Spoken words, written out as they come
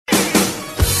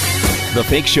The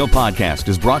Fakeshow podcast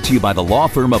is brought to you by the law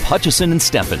firm of Hutchison and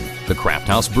Steffen, the Craft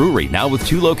House Brewery, now with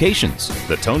 2 locations,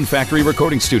 the Tone Factory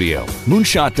Recording Studio,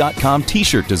 Moonshot.com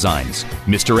T-shirt designs,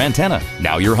 Mr. Antenna.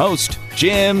 Now your host,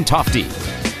 Jim Tofte.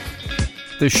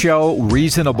 The show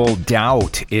Reasonable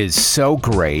Doubt is so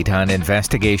great on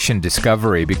Investigation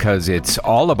Discovery because it's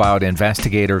all about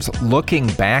investigators looking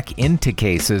back into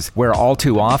cases where all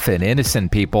too often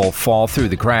innocent people fall through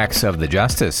the cracks of the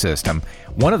justice system.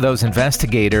 One of those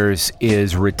investigators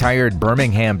is retired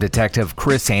Birmingham detective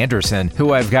Chris Anderson,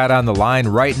 who I've got on the line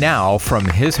right now from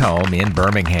his home in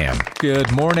Birmingham.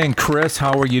 Good morning, Chris.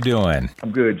 How are you doing?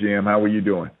 I'm good, Jim. How are you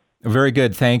doing? Very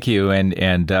good, thank you.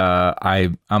 I'm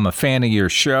a fan of your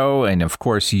show, and of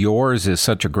course, yours is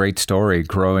such a great story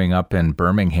growing up in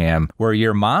Birmingham, where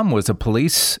your mom was a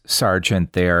police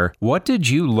sergeant there. What did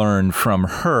you learn from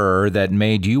her that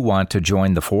made you want to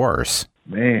join the force?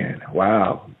 Man,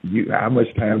 wow! How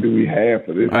much time do we have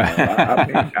for this?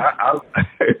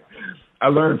 I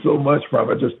learned so much from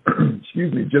her. Just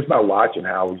just by watching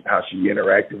how she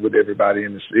interacted with everybody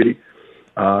in the city.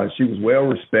 She was well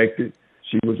respected.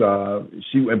 She was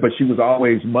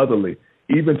always motherly,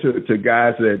 even to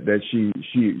guys that she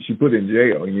put in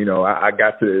jail. You know, I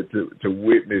got to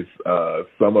witness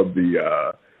some of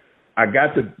the. I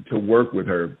got to work with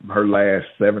her last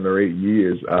 7 or 8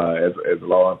 years as a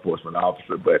law enforcement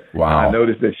officer. But wow. I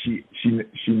noticed that she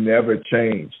never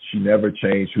changed. She never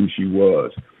changed who she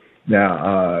was.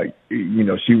 Now,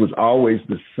 she was always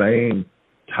the same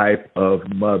type of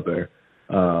mother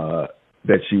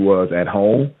that she was at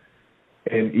home.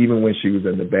 And even when she was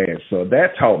in the band. So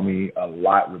that taught me a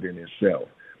lot within itself.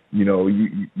 You know,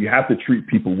 you have to treat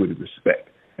people with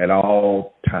respect at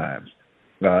all times.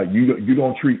 You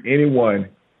don't treat anyone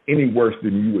any worse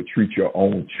than you would treat your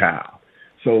own child.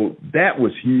 So that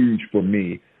was huge for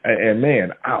me. And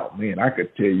man, I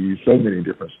could tell you so many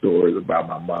different stories about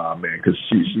my mom, man, because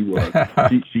she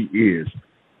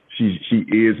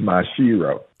is my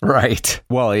shero. Right.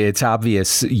 Well, it's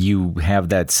obvious you have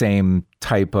that same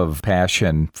type of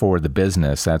passion for the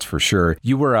business, that's for sure.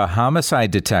 You were a homicide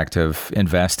detective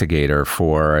investigator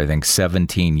for, I think,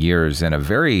 17 years in a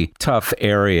very tough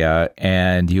area,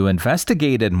 and you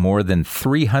investigated more than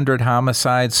 300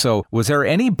 homicides. So was there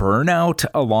any burnout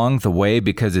along the way?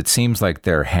 Because it seems like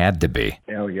there had to be.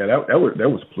 Oh, yeah, there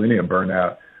was plenty of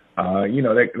burnout.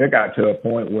 That got to a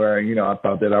point where, I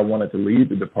thought that I wanted to leave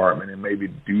the department and maybe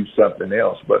do something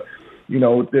else. But,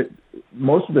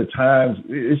 most of the times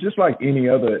it's just like any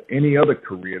other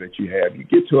career that you have. You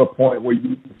get to a point where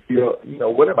you feel,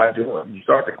 what am I doing? You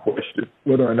start to question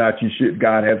whether or not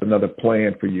God has another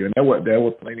plan for you. And there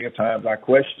were plenty of times I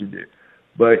questioned it.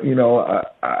 But,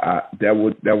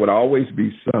 that would always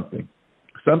be something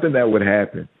that would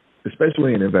happen,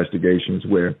 especially in investigations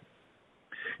where,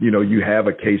 you have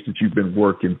a case that you've been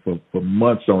working for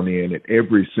months on end, and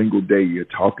every single day you're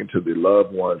talking to the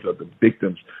loved ones of the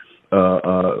victims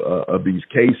of these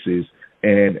cases,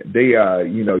 and they are,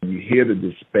 you hear the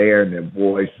despair in their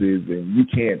voices, and you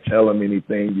can't tell them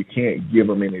anything, you can't give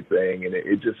them anything, and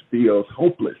it just feels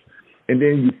hopeless. And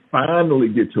then you finally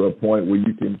get to a point where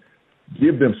you can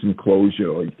give them some closure,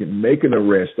 or you can make an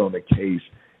arrest on the case,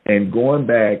 and going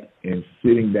back and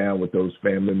sitting down with those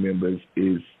family members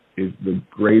is the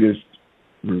greatest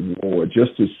reward.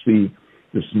 Just to see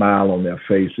the smile on their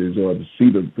faces, or to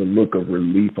see the look of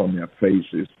relief on their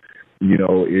faces,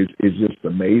 is just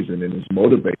amazing, and it's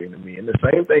motivating to me. And the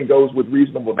same thing goes with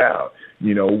Reasonable Doubt.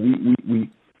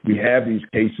 We have these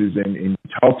cases, and you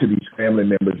talk to these family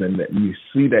members, and you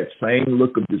see that same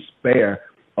look of despair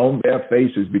on their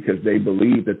faces because they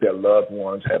believe that their loved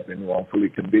ones have been wrongfully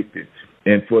convicted.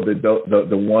 And for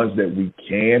the ones that we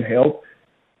can help,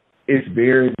 it's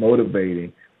very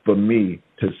motivating for me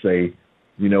to say,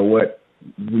 you know what,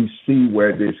 we see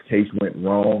where this case went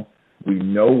wrong. We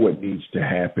know what needs to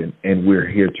happen, and we're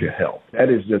here to help. That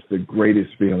is just the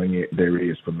greatest feeling there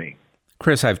is for me.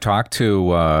 Chris, I've talked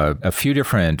to a few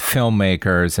different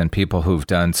filmmakers and people who've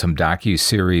done some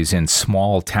docuseries in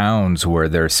small towns where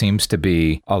there seems to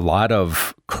be a lot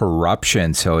of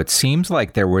corruption. So it seems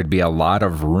like there would be a lot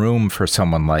of room for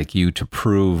someone like you to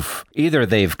prove either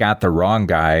they've got the wrong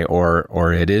guy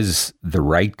or it is the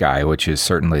right guy, which is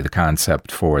certainly the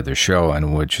concept for the show,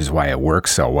 and which is why it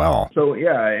works so well. So,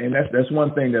 yeah, and that's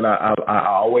one thing that I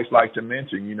always like to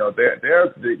mention.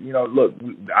 Look,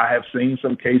 I have seen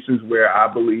some cases where I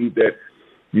believe that,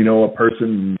 a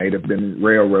person might have been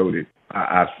railroaded.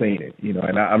 I've seen it,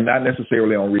 and I'm not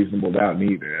necessarily on Reasonable Doubt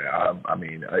neither.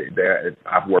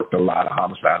 I've worked a lot of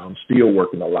homicides. I'm still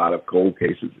working a lot of cold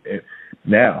cases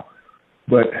now.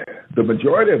 But the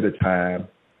majority of the time,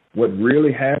 what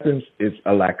really happens is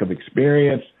a lack of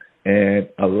experience and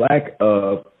a lack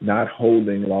of not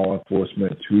holding law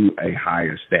enforcement to a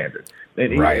higher standard.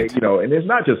 And, right. And it's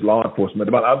not just law enforcement,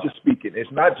 but I'm just speaking,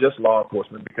 it's not just law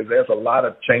enforcement, because there's a lot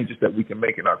of changes that we can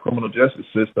make in our criminal justice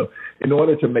system in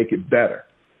order to make it better.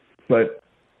 But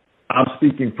I'm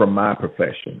speaking from my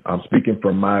profession. I'm speaking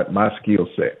from my skill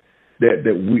set.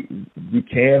 That we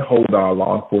can hold our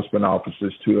law enforcement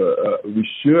officers we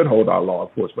should hold our law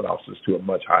enforcement officers to a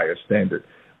much higher standard.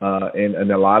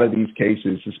 And a lot of these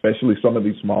cases, especially some of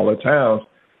these smaller towns,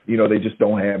 they just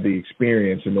don't have the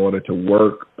experience in order to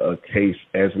work a case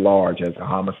as large as a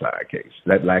homicide case.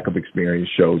 That lack of experience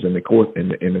shows in the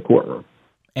courtroom.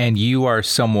 And you are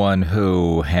someone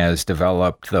who has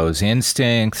developed those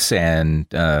instincts and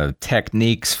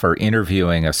techniques for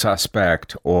interviewing a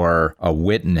suspect or a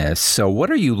witness. So what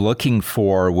are you looking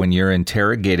for when you're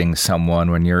interrogating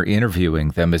someone, when you're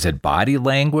interviewing them? Is it body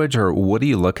language, or what are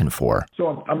you looking for?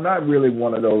 So I'm not really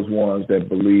one of those ones that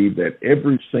believe that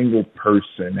every single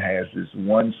person has this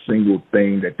one single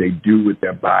thing that they do with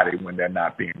their body when they're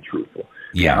not being truthful.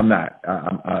 Yeah, I'm not.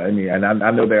 I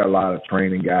know there are a lot of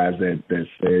training guys that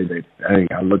say that, hey,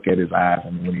 I look at his eyes,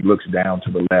 and when he looks down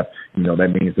to the left,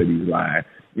 that means that he's lying.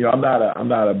 I'm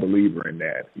not a believer in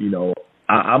that.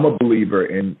 I'm a believer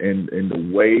in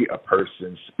the way a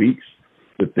person speaks,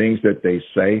 the things that they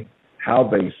say, how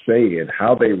they say it,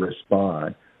 how they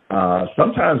respond.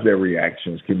 Sometimes their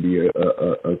reactions can be a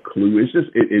clue. It's just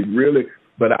it really.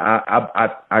 But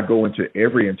I go into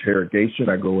every interrogation,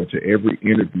 I go into every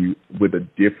interview with a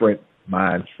different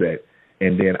mindset,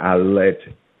 and then I let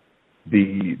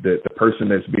the person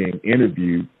that's being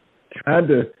interviewed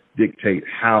kind of dictate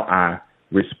how I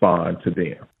respond to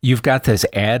them. You've got this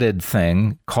added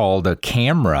thing called a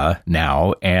camera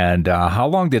now, and how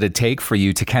long did it take for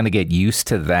you to kind of get used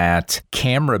to that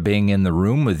camera being in the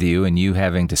room with you and you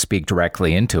having to speak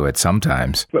directly into it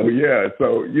sometimes?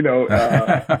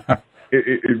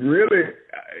 It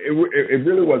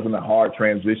really wasn't a hard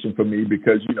transition for me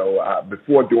because,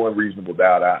 before doing Reasonable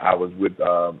Doubt, I was with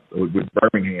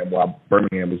Birmingham while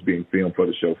Birmingham was being filmed for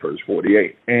the show First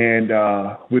 48. And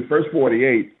with First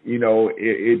 48,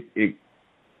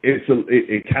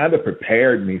 it kind of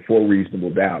prepared me for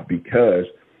Reasonable Doubt because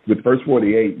with First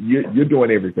 48, you're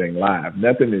doing everything live.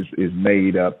 Nothing is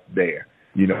made up there.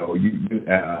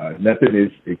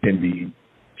 Nothing can be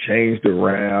changed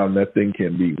around. Nothing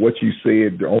can be what you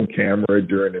said on camera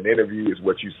during an interview is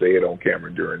what you said on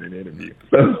camera during an interview.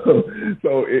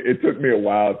 So it took me a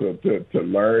while to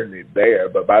learn it there.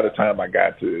 But by the time I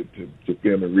got to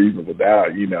film A Reasonable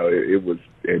Doubt, it was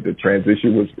the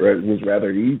transition was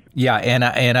rather easy. Yeah, and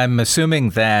I'm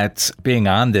assuming that being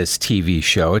on this TV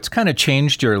show, it's kind of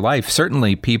changed your life.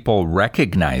 Certainly, people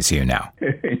recognize you now.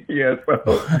 Yeah.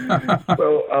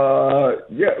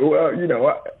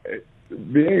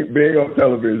 Being on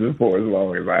television for as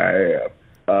long as I have,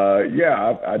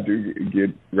 I do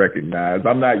get recognized.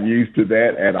 I'm not used to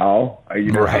that at all.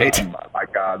 Right.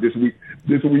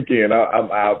 This weekend,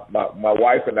 I'm out. My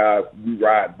wife and I, we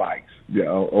ride bikes.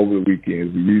 Over the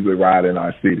weekends, we usually ride in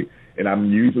our city, and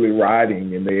I'm usually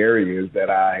riding in the areas that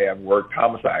I have worked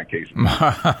homicide cases.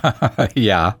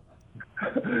 Yeah.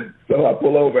 So I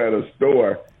pull over at a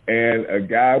store. And a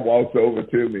guy walks over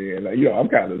to me, and, I'm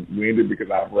kind of winded because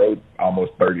I've rode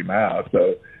almost 30 miles.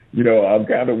 So, I'm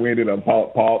kind of winded. I'm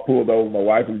pulled over. My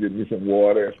wife was getting me some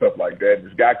water and stuff like that. And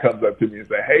this guy comes up to me and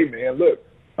says, hey, man, look,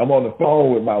 I'm on the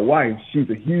phone with my wife. She's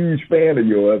a huge fan of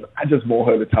yours. I just want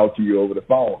her to talk to you over the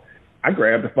phone. I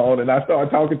grabbed the phone and I started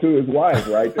talking to his wife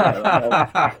right there.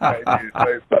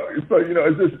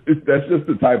 That's just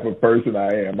the type of person I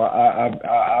am.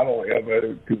 I don't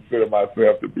ever consider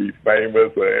myself to be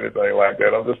famous or anything like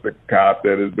that. I'm just a cop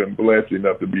that has been blessed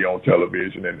enough to be on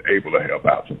television and able to help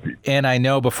out some people. And I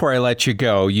know before I let you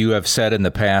go, you have said in the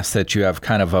past that you have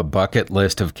kind of a bucket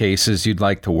list of cases you'd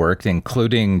like to work,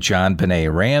 including John Benet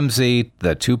Ramsey,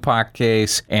 the Tupac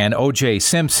case, and O.J.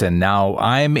 Simpson. Now,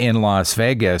 I'm in Las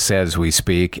Vegas as we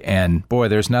speak, and boy,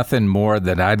 there's nothing more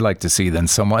that I'd like to see than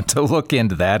someone to look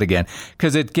into that again,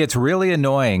 because it gets really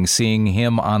annoying seeing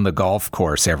him on the golf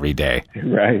course every day.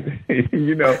 Right.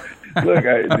 Look,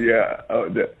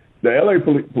 the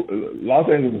Los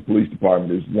Angeles Police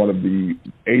Department is one of the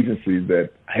agencies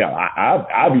that, hell,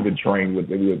 I've even trained with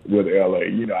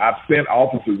LA. I've sent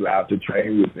officers out to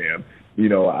train with them.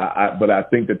 But I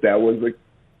think that was a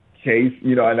case,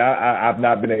 and I've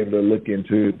not been able to look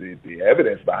into the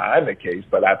evidence behind the case,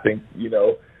 but I think,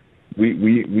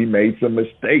 we made some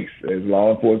mistakes as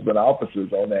law enforcement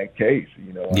officers on that case,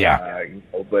 Yeah.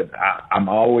 But I'm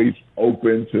always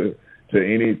open to to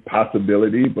any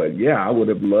possibility. But yeah, I would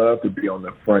have loved to be on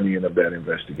the front end of that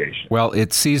investigation. Well,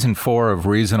 it's season 4 of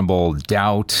Reasonable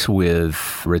Doubt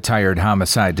with retired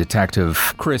homicide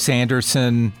detective Chris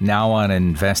Anderson, now on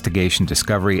Investigation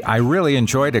Discovery. I really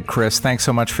enjoyed it, Chris. Thanks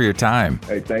so much for your time.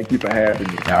 Hey, thank you for having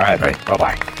me. All right,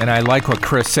 bye-bye. And I like what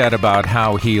Chris said about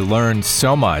how he learned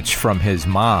so much from his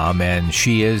mom, and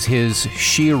she is his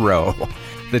shero.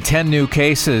 The 10 new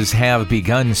cases have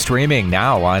begun streaming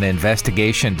now on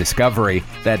Investigation Discovery.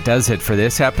 That does it for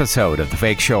this episode of the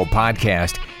Fake Show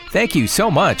podcast. Thank you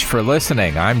so much for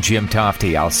listening. I'm Jim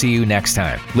Tofte. I'll see you next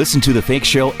time. Listen to The Fake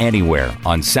Show anywhere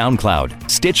on SoundCloud,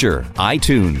 Stitcher,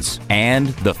 iTunes, and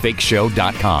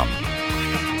thefakeshow.com.